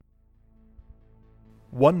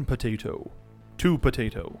1 potato, 2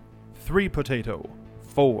 potato, 3 potato,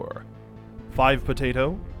 4, 5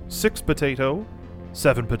 potato, 6 potato,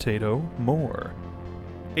 7 potato, more,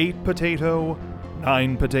 8 potato,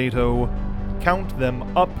 9 potato, count them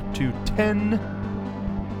up to 10.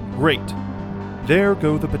 Great. There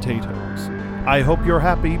go the potatoes. I hope you're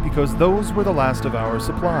happy because those were the last of our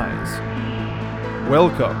supplies.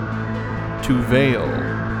 Welcome to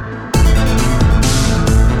Vale.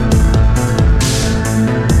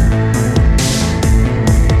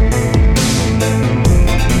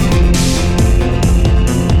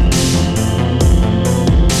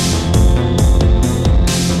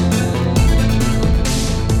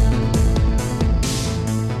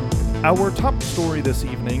 Our top story this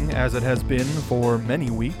evening, as it has been for many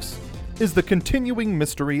weeks, is the continuing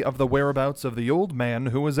mystery of the whereabouts of the old man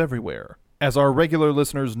who is everywhere. As our regular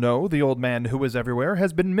listeners know, the old man who is everywhere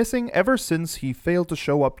has been missing ever since he failed to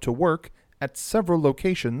show up to work at several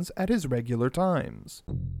locations at his regular times.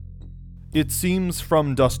 It seems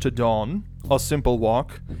from dusk to dawn, a simple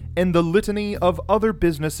walk, and the litany of other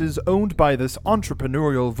businesses owned by this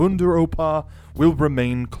entrepreneurial Wunderopa will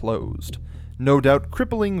remain closed, no doubt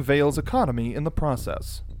crippling Vale's economy in the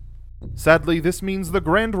process. Sadly, this means the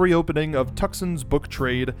grand reopening of Tuckson's book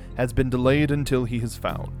trade has been delayed until he is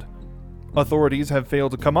found. Authorities have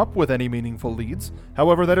failed to come up with any meaningful leads,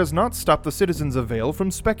 however that has not stopped the citizens of Vale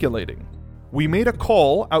from speculating. We made a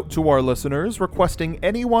call out to our listeners requesting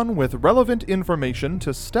anyone with relevant information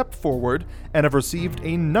to step forward and have received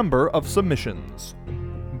a number of submissions.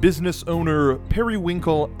 Business owner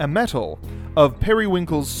Periwinkle Ametal of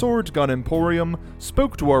Periwinkle's Sword Gun Emporium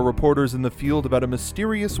spoke to our reporters in the field about a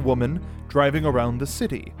mysterious woman driving around the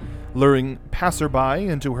city, luring passerby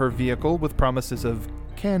into her vehicle with promises of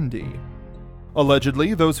candy.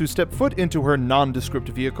 Allegedly, those who step foot into her nondescript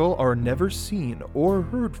vehicle are never seen or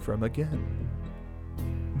heard from again.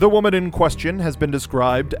 The woman in question has been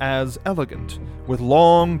described as elegant, with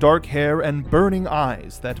long dark hair and burning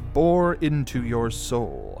eyes that bore into your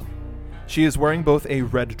soul. She is wearing both a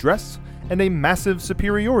red dress and a massive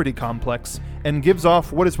superiority complex, and gives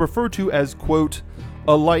off what is referred to as, quote,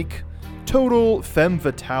 a total femme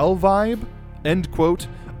fatale vibe, end quote,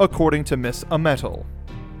 according to Miss Ametal.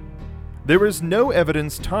 There is no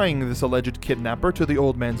evidence tying this alleged kidnapper to the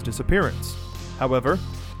old man's disappearance. However,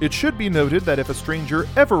 it should be noted that if a stranger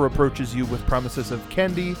ever approaches you with promises of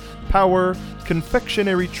candy, power,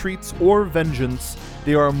 confectionery treats, or vengeance,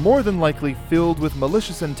 they are more than likely filled with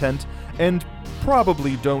malicious intent and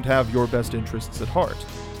probably don't have your best interests at heart.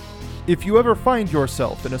 If you ever find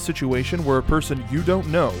yourself in a situation where a person you don't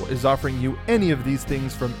know is offering you any of these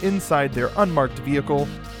things from inside their unmarked vehicle,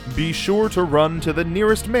 be sure to run to the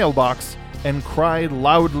nearest mailbox and cry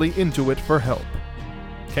loudly into it for help.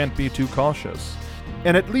 Can't be too cautious.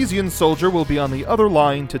 An Atlesian soldier will be on the other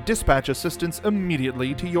line to dispatch assistance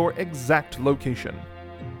immediately to your exact location.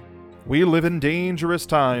 We live in dangerous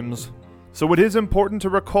times, so it is important to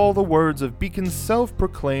recall the words of Beacon's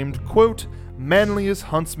self-proclaimed, quote, manliest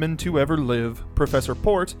huntsman to ever live, Professor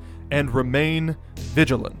Port, and remain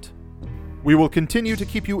vigilant. We will continue to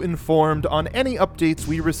keep you informed on any updates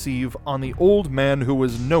we receive on the old man who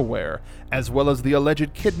was nowhere, as well as the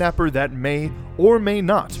alleged kidnapper that may or may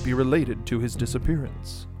not be related to his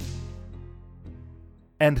disappearance.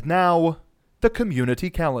 And now, the community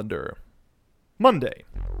calendar. Monday.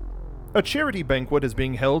 A charity banquet is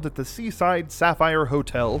being held at the Seaside Sapphire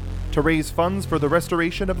Hotel to raise funds for the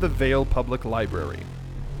restoration of the Vale Public Library.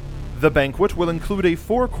 The banquet will include a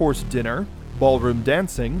 4-course dinner, ballroom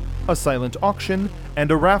dancing, a silent auction,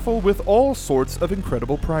 and a raffle with all sorts of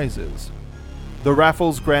incredible prizes. The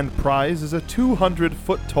raffle's grand prize is a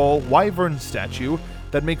 200-foot-tall wyvern statue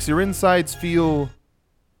that makes your insides feel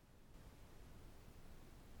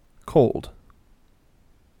cold.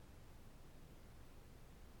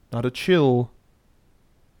 Not a chill.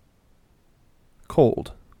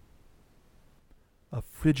 Cold. A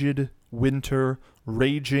frigid winter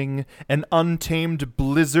raging, an untamed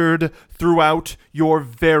blizzard throughout your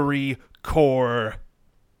very core.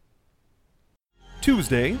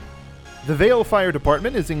 Tuesday, the Vale Fire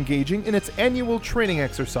Department is engaging in its annual training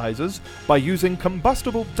exercises by using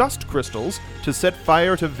combustible dust crystals to set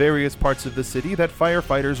fire to various parts of the city that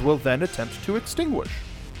firefighters will then attempt to extinguish.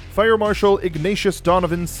 Fire Marshal Ignatius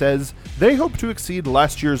Donovan says they hope to exceed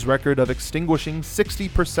last year's record of extinguishing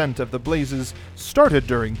 60% of the blazes started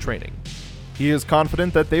during training. He is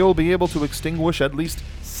confident that they will be able to extinguish at least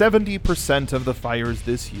 70% of the fires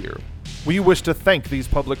this year. We wish to thank these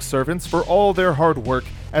public servants for all their hard work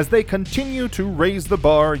as they continue to raise the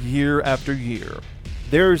bar year after year.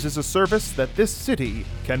 Theirs is a service that this city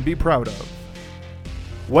can be proud of.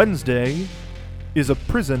 Wednesday, is a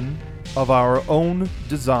prison of our own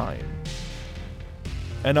design.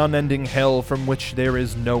 An unending hell from which there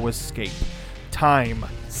is no escape. Time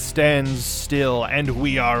stands still, and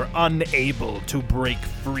we are unable to break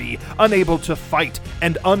free, unable to fight,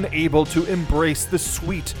 and unable to embrace the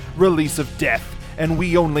sweet release of death, and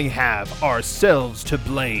we only have ourselves to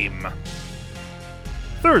blame.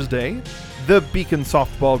 Thursday, the Beacon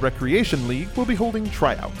Softball Recreation League will be holding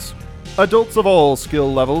tryouts. Adults of all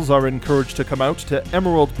skill levels are encouraged to come out to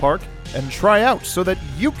Emerald Park and try out so that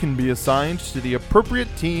you can be assigned to the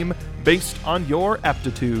appropriate team based on your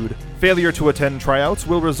aptitude. Failure to attend tryouts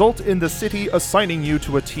will result in the city assigning you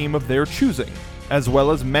to a team of their choosing, as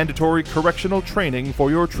well as mandatory correctional training for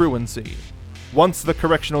your truancy. Once the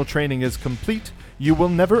correctional training is complete, you will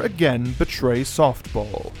never again betray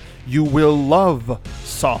softball. You will love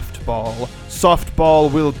softball.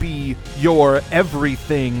 Softball will be your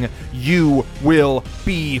everything. You will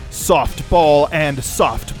be softball, and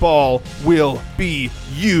softball will be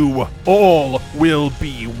you. All will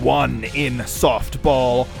be one in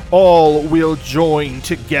softball. All will join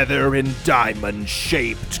together in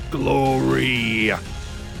diamond-shaped glory.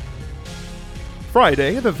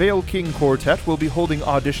 Friday, the Vale King Quartet will be holding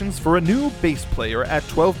auditions for a new bass player at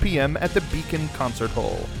 12 p.m. at the Beacon Concert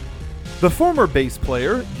Hall. The former bass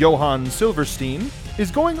player, Johann Silverstein,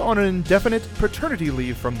 is going on an indefinite paternity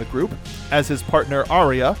leave from the group, as his partner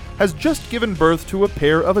Aria has just given birth to a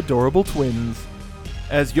pair of adorable twins.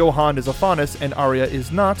 As Johann is a Faunus and Aria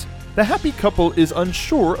is not, the happy couple is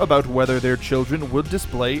unsure about whether their children would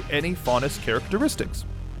display any Faunus characteristics.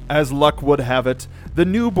 As luck would have it, the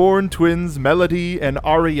newborn twins Melody and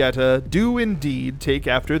Arietta do indeed take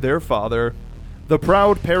after their father. The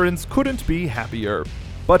proud parents couldn't be happier,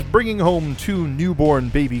 but bringing home two newborn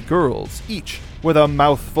baby girls, each with a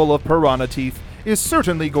mouthful of piranha teeth, is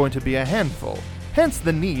certainly going to be a handful, hence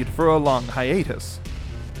the need for a long hiatus.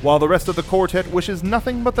 While the rest of the quartet wishes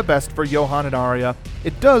nothing but the best for Johann and Aria,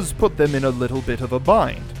 it does put them in a little bit of a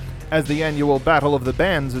bind, as the annual Battle of the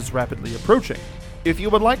Bands is rapidly approaching. If you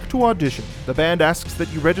would like to audition, the band asks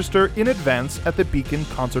that you register in advance at the Beacon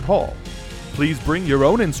Concert Hall. Please bring your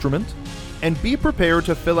own instrument, and be prepared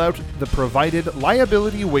to fill out the provided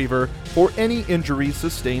liability waiver for any injuries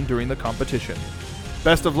sustained during the competition.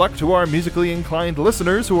 Best of luck to our musically inclined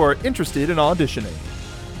listeners who are interested in auditioning.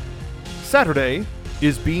 Saturday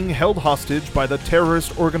is being held hostage by the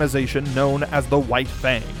terrorist organization known as the White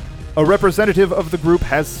Fang. A representative of the group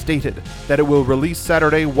has stated that it will release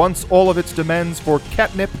Saturday once all of its demands for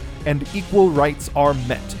catnip and equal rights are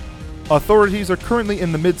met. Authorities are currently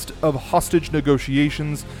in the midst of hostage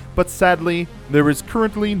negotiations, but sadly, there is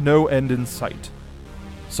currently no end in sight.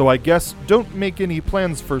 So I guess don't make any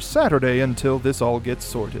plans for Saturday until this all gets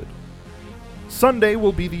sorted. Sunday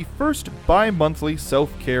will be the first bi-monthly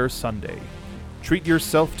self-care Sunday. Treat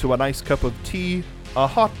yourself to a nice cup of tea, a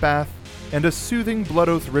hot bath, and a soothing blood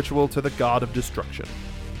oath ritual to the god of destruction.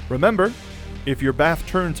 Remember, if your bath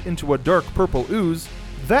turns into a dark purple ooze,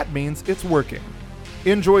 that means it's working.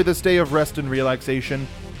 Enjoy this day of rest and relaxation.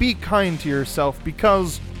 Be kind to yourself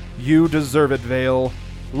because you deserve it, Vale.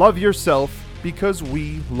 Love yourself because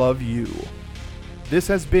we love you. This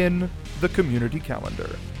has been the Community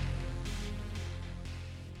Calendar.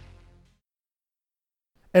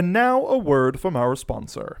 And now a word from our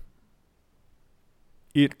sponsor.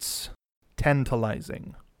 It's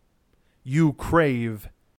tantalizing. You crave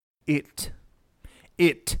it.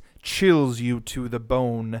 It chills you to the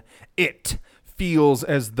bone. It feels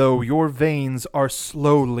as though your veins are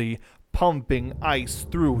slowly pumping ice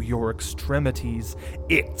through your extremities.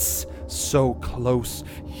 It's so close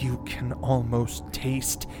you can almost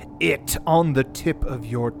taste it on the tip of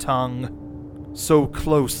your tongue. So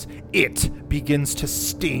close, it begins to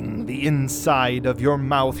sting the inside of your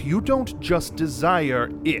mouth. You don't just desire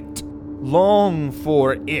it. Long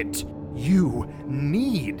for it. You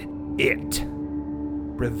need it.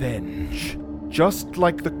 Revenge. Just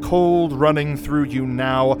like the cold running through you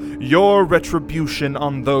now, your retribution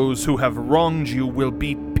on those who have wronged you will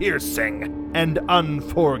be piercing and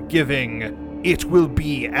unforgiving. It will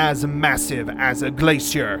be as massive as a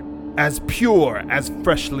glacier, as pure as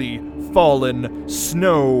freshly fallen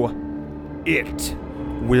snow. It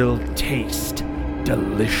will taste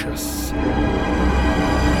delicious.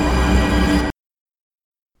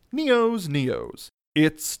 Neos.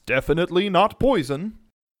 It's definitely not poison.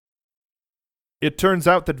 It turns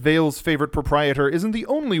out that Vale's favorite proprietor isn't the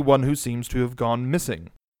only one who seems to have gone missing.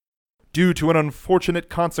 Due to an unfortunate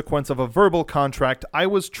consequence of a verbal contract I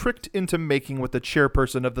was tricked into making with the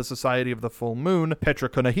chairperson of the Society of the Full Moon, Petra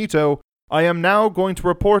Kunahito, I am now going to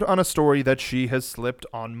report on a story that she has slipped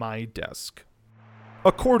on my desk.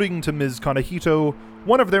 According to Ms. Kanehito,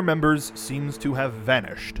 one of their members seems to have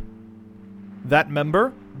vanished. That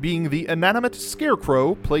member being the inanimate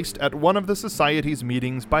scarecrow placed at one of the Society's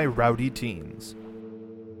meetings by rowdy teens.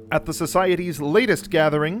 At the Society's latest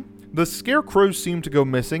gathering, the scarecrow seemed to go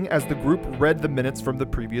missing as the group read the minutes from the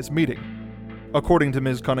previous meeting. According to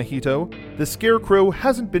Ms. Kanehito, the scarecrow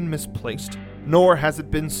hasn't been misplaced, nor has it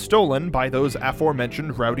been stolen by those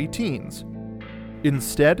aforementioned rowdy teens.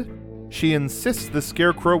 Instead, she insists the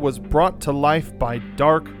scarecrow was brought to life by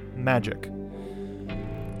dark magic.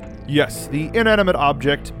 Yes, the inanimate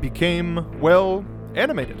object became, well,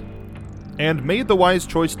 animated, and made the wise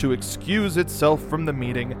choice to excuse itself from the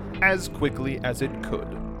meeting as quickly as it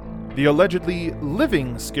could. The allegedly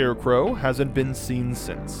living scarecrow hasn't been seen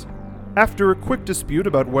since. After a quick dispute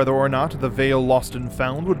about whether or not the Vale Lost and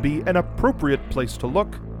Found would be an appropriate place to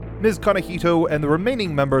look, Ms. Kanehito and the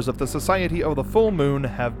remaining members of the Society of the Full Moon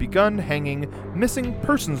have begun hanging missing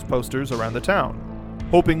persons posters around the town,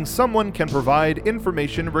 hoping someone can provide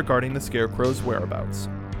information regarding the scarecrow's whereabouts.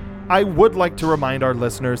 I would like to remind our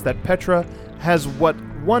listeners that Petra has what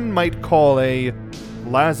one might call a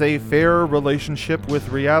laissez-faire relationship with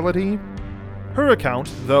reality. Her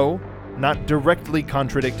account, though not directly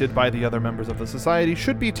contradicted by the other members of the Society,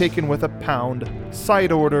 should be taken with a pound,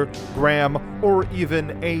 side order, gram, or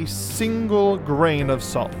even a single grain of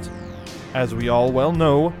salt. As we all well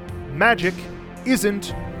know, magic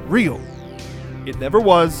isn't real. It never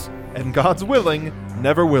was, and God's willing,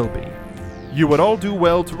 never will be. You would all do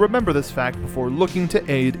well to remember this fact before looking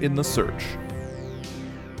to aid in the search.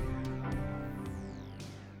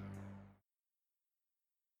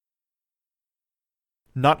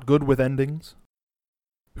 Not good with endings?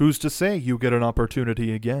 Who's to say you get an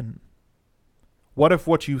opportunity again? What if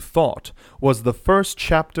what you thought was the first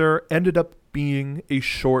chapter ended up being a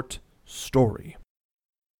short story?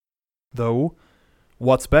 Though,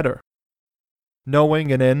 what's better?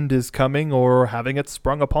 Knowing an end is coming or having it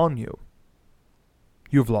sprung upon you?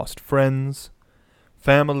 You've lost friends,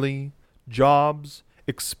 family, jobs,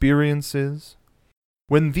 experiences.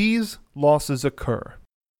 When these losses occur,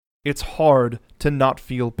 it's hard to not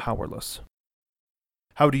feel powerless.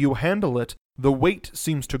 How do you handle it? The weight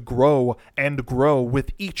seems to grow and grow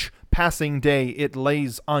with each passing day it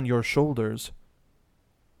lays on your shoulders.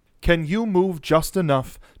 Can you move just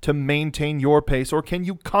enough to maintain your pace, or can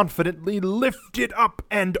you confidently lift it up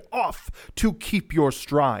and off to keep your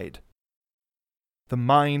stride? The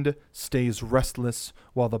mind stays restless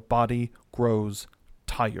while the body grows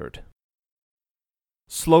tired.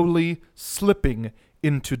 Slowly slipping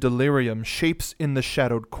into delirium, shapes in the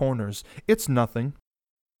shadowed corners. It's nothing.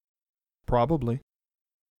 Probably.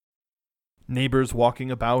 Neighbors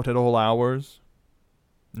walking about at all hours.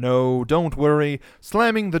 No, don't worry.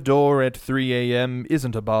 Slamming the door at 3 a.m.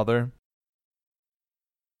 isn't a bother.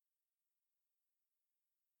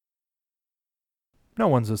 No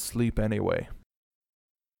one's asleep anyway.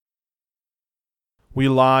 We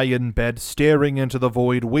lie in bed, staring into the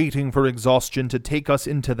void, waiting for exhaustion to take us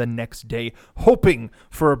into the next day, hoping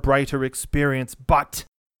for a brighter experience, but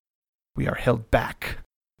we are held back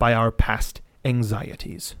by our past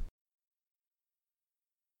anxieties.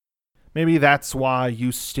 Maybe that's why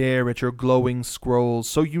you stare at your glowing scrolls,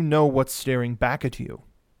 so you know what's staring back at you.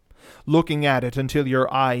 Looking at it until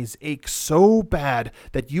your eyes ache so bad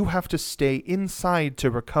that you have to stay inside to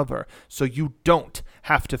recover, so you don't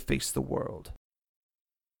have to face the world.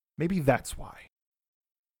 Maybe that's why.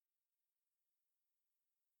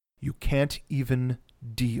 You can't even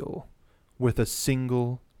deal with a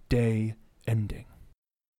single day ending.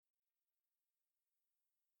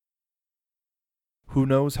 Who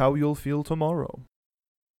knows how you'll feel tomorrow?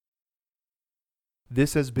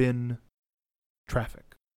 This has been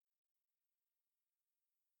Traffic.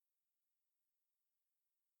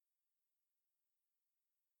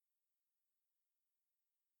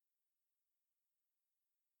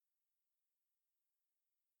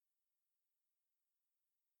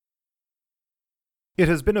 It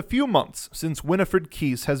has been a few months since Winifred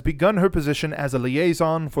Keese has begun her position as a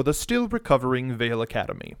liaison for the still recovering Vale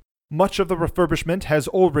Academy. Much of the refurbishment has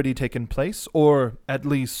already taken place, or at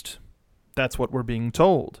least, that's what we're being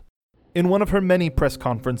told. In one of her many press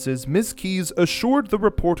conferences, Ms. Keese assured the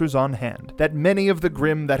reporters on hand that many of the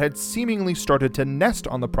Grimm that had seemingly started to nest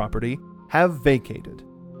on the property have vacated.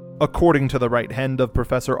 According to the right hand of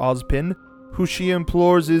Professor Ozpin, who she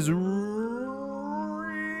implores is really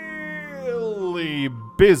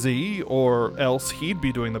busy, or else he'd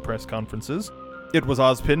be doing the press conferences. It was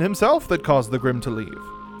Ozpin himself that caused the Grimm to leave.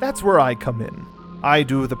 That's where I come in. I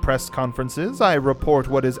do the press conferences, I report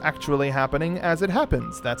what is actually happening as it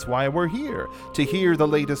happens. That's why we're here, to hear the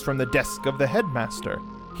latest from the desk of the headmaster.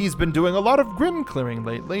 He's been doing a lot of grim clearing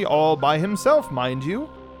lately, all by himself, mind you.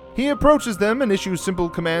 He approaches them and issues simple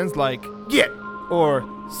commands like, "Get!" or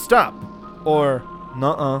 "Stop!" or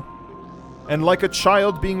 "Nuh-uh." And like a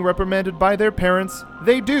child being reprimanded by their parents,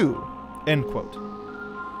 they do. End quote.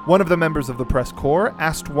 One of the members of the press corps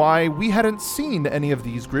asked why we hadn't seen any of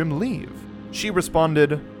these grim leave. She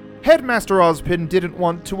responded, "Headmaster Ozpin didn't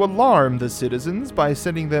want to alarm the citizens by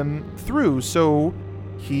sending them through, so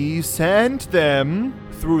he sent them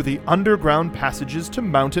through the underground passages to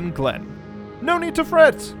Mountain Glen. No need to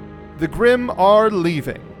fret. The Grim are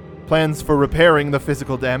leaving. Plans for repairing the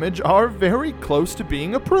physical damage are very close to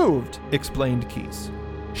being approved," explained Keese.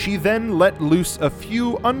 She then let loose a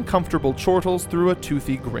few uncomfortable chortles through a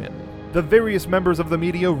toothy grin. The various members of the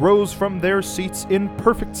media rose from their seats in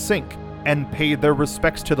perfect sync and paid their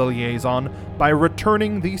respects to the liaison by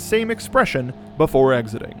returning the same expression before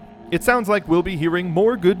exiting. It sounds like we'll be hearing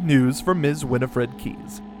more good news from Ms. Winifred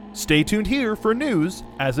Keese. Stay tuned here for news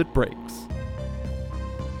as it breaks.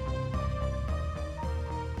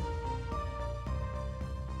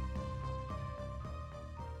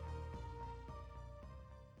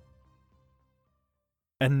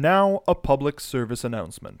 And now, a public service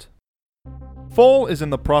announcement. Fall is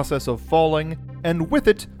in the process of falling, and with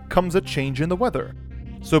it comes a change in the weather.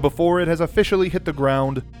 So before it has officially hit the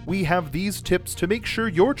ground, we have these tips to make sure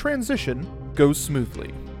your transition goes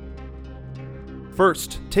smoothly.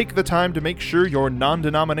 First, take the time to make sure your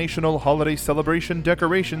non-denominational holiday celebration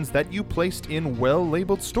decorations that you placed in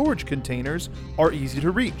well-labeled storage containers are easy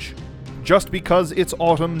to reach. Just because it's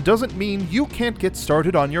autumn doesn't mean you can't get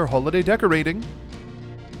started on your holiday decorating.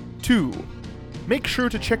 2. Make sure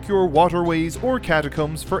to check your waterways or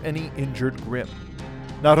catacombs for any injured Grim.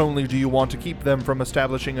 Not only do you want to keep them from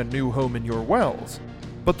establishing a new home in your wells,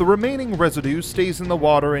 but the remaining residue stays in the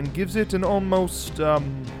water and gives it an almost,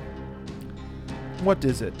 what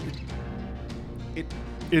is it?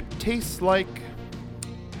 It tastes like...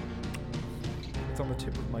 It's on the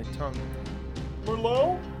tip of my tongue.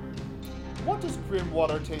 Merlot? What does Grim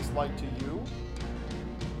water taste like to you?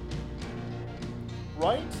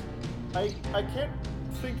 Right? I can't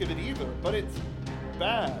think of it either, but it's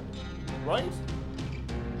bad, right?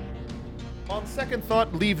 On second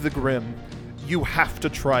thought, leave the Grim. You have to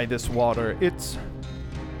try this water. It's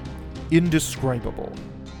indescribable.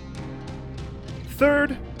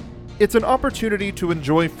 Third, it's an opportunity to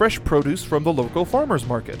enjoy fresh produce from the local farmer's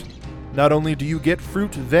market. Not only do you get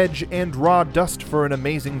fruit, veg, and raw dust for an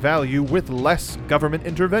amazing value with less government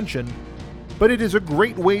intervention, but it is a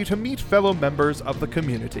great way to meet fellow members of the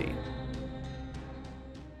community.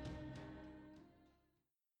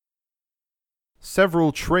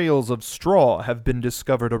 Several trails of straw have been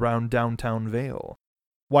discovered around downtown Vale.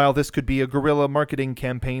 While this could be a guerrilla marketing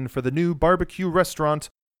campaign for the new barbecue restaurant,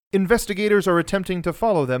 investigators are attempting to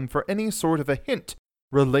follow them for any sort of a hint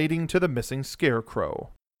relating to the missing scarecrow.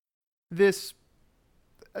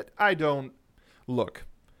 Look,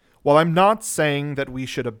 while I'm not saying that we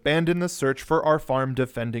should abandon the search for our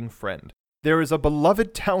farm-defending friend, there is a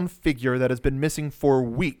beloved town figure that has been missing for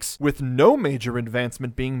weeks, with no major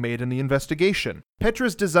advancement being made in the investigation.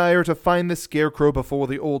 Petra's desire to find the scarecrow before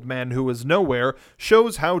the old man who is nowhere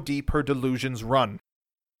shows how deep her delusions run,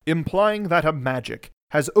 implying that a magic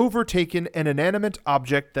has overtaken an inanimate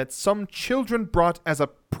object that some children brought as a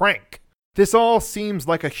prank. This all seems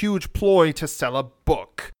like a huge ploy to sell a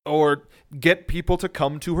book, or get people to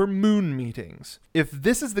come to her moon meetings. If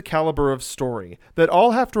this is the caliber of story that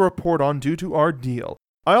I'll have to report on due to our deal,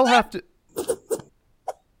 I'll have to...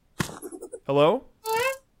 Hello?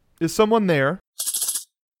 Is someone there?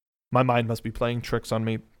 My mind must be playing tricks on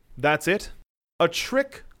me. That's it. A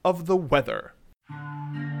trick of the weather.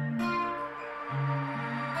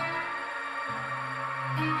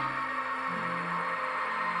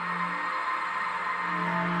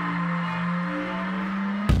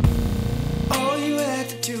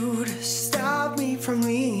 From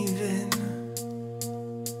leaving,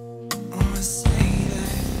 I'ma say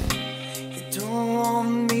that you don't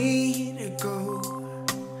want me to go.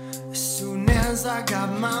 As soon as I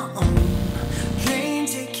got my own plane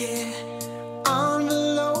ticket,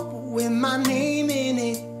 envelope with my name in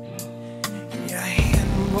it, and your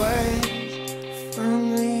hand was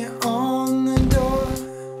firmly on the door,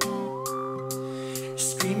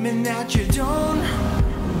 screaming that you don't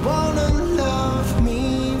wanna love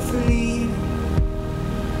me for leaving.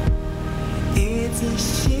 It's a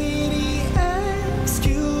shitty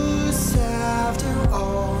excuse after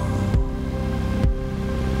all,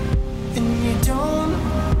 and you don't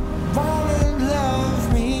want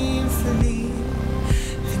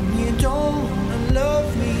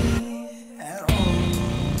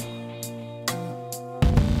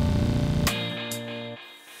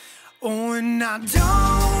and I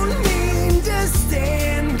don't mean to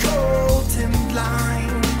stand cold and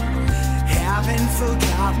blind. Haven't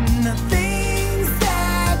forgotten the things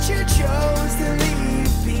that you chose to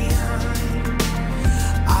leave behind.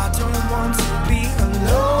 I don't want to be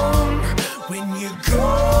alone when you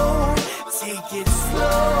go. Take it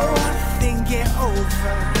slow, think it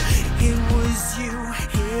over. It was you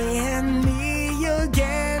and me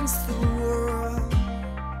against the world.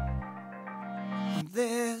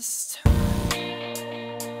 This time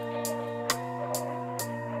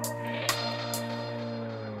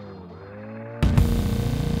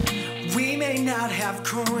we may not have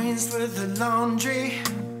coins for the laundry.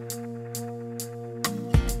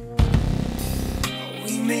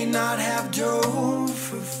 We may not have dough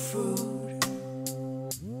for food.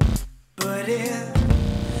 But if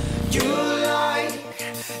you like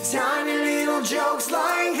tiny little jokes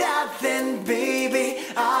like that, then baby,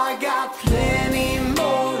 I got plenty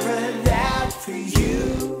more of that for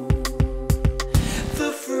you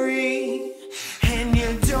for free. And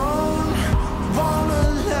you don't wanna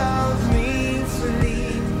love me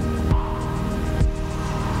fully.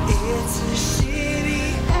 It's a shitty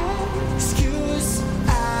excuse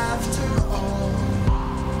after all.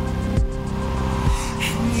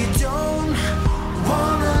 And you don't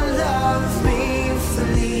wanna love me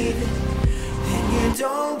fully, then you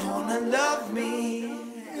don't wanna love me.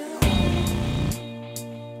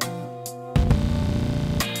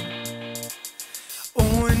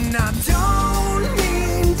 Oh, and I don't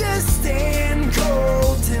mean to stand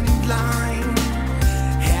cold and blind.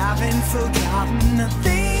 Haven't forgotten the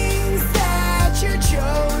things that you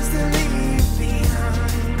chose to leave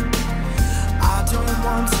behind. I don't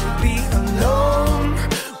want to be alone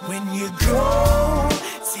when you go.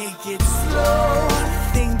 Take it slow,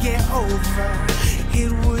 think it over.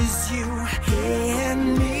 It was you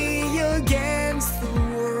and me against the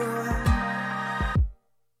world.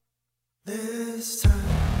 This time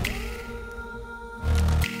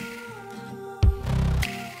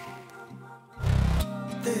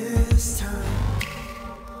this time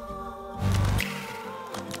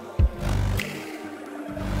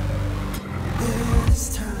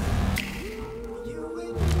this time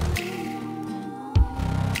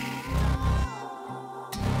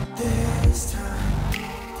this time.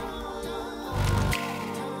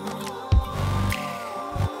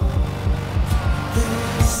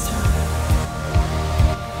 This time.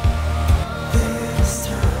 This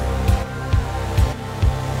time.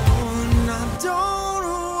 Oh, and I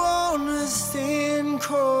don't wanna stand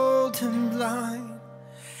cold and blind.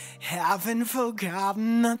 Haven't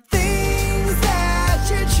forgotten the things that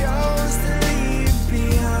you chose to leave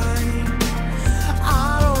behind.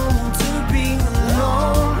 I don't want to be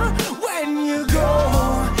alone when you go.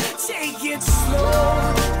 Take it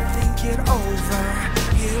slow, think it over.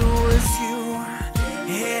 It was you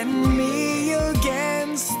and me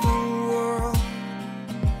against the world.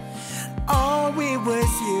 Oh, it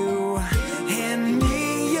was you and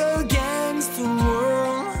me against the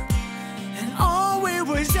world. And oh, it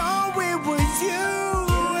was you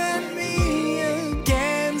and me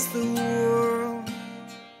against the world.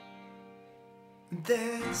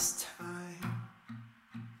 This time,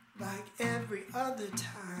 like every other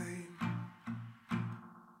time.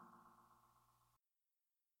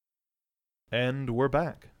 And we're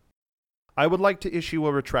back. I would like to issue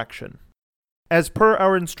a retraction. As per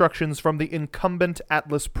our instructions from the incumbent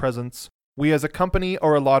Atlas presence, we as a company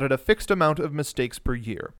are allotted a fixed amount of mistakes per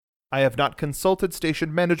year. I have not consulted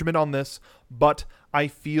station management on this, but I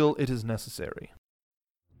feel it is necessary.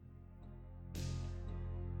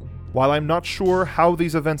 While I'm not sure how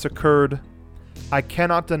these events occurred, I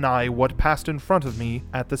cannot deny what passed in front of me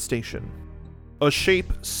at the station. A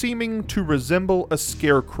shape seeming to resemble a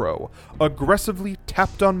scarecrow aggressively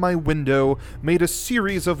tapped on my window, made a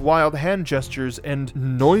series of wild hand gestures, and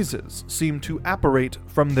noises seemed to apparate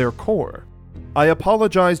from their core. I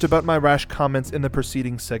apologized about my rash comments in the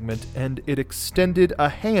preceding segment, and it extended a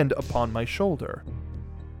hand upon my shoulder.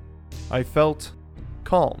 I felt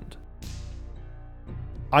calmed.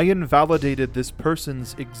 I invalidated this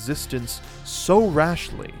person's existence so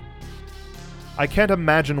rashly. I can't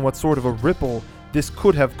imagine what sort of a ripple this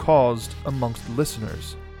could have caused amongst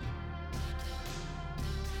listeners.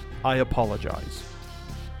 I apologize.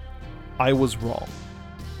 I was wrong.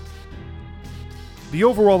 The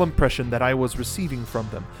overall impression that I was receiving from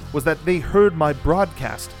them was that they heard my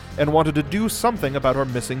broadcast and wanted to do something about our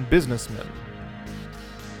missing businessmen.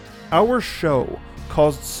 Our show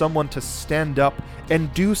caused someone to stand up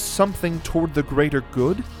and do something toward the greater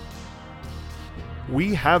good?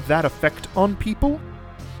 We have that effect on people?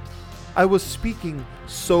 I was speaking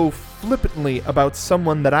so flippantly about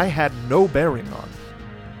someone that I had no bearing on.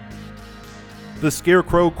 The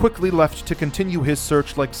Scarecrow quickly left to continue his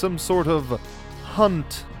search like some sort of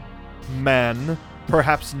hunt man,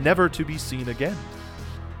 perhaps never to be seen again.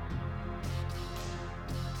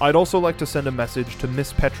 I'd also like to send a message to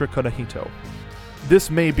Miss Petra Kunahito. This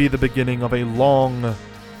may be the beginning of a long,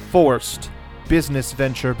 forced business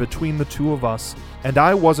venture between the two of us, and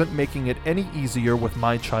I wasn't making it any easier with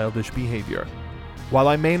my childish behavior. While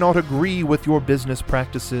I may not agree with your business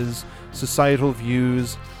practices, societal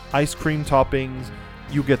views, ice cream toppings,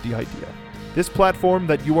 you get the idea. This platform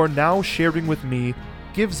that you are now sharing with me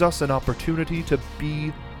gives us an opportunity to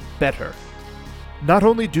be better. Not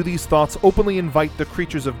only do these thoughts openly invite the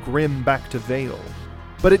creatures of Grimm back to Vale,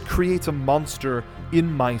 but it creates a monster in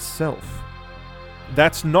myself.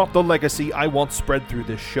 That's not the legacy I want spread through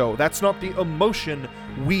this show. That's not the emotion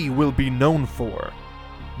we will be known for.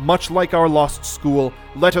 Much like our lost school,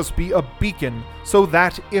 let us be a beacon so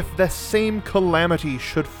that if the same calamity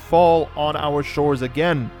should fall on our shores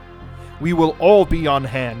again, we will all be on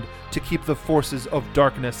hand to keep the forces of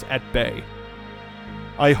darkness at bay.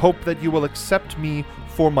 I hope that you will accept me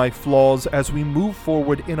for my flaws as we move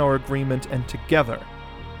forward in our agreement, and together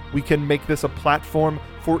we can make this a platform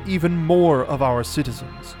for even more of our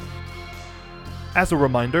citizens. As a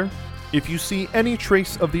reminder, if you see any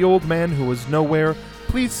trace of the old man who is nowhere,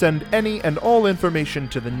 please send any and all information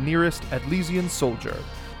to the nearest Adlesian soldier,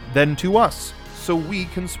 then to us, so we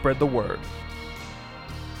can spread the word.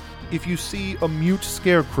 If you see a mute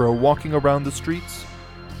scarecrow walking around the streets,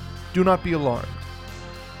 do not be alarmed.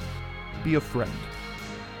 Be a friend.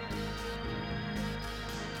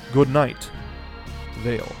 Good night,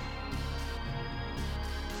 Vale.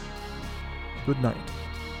 Good night.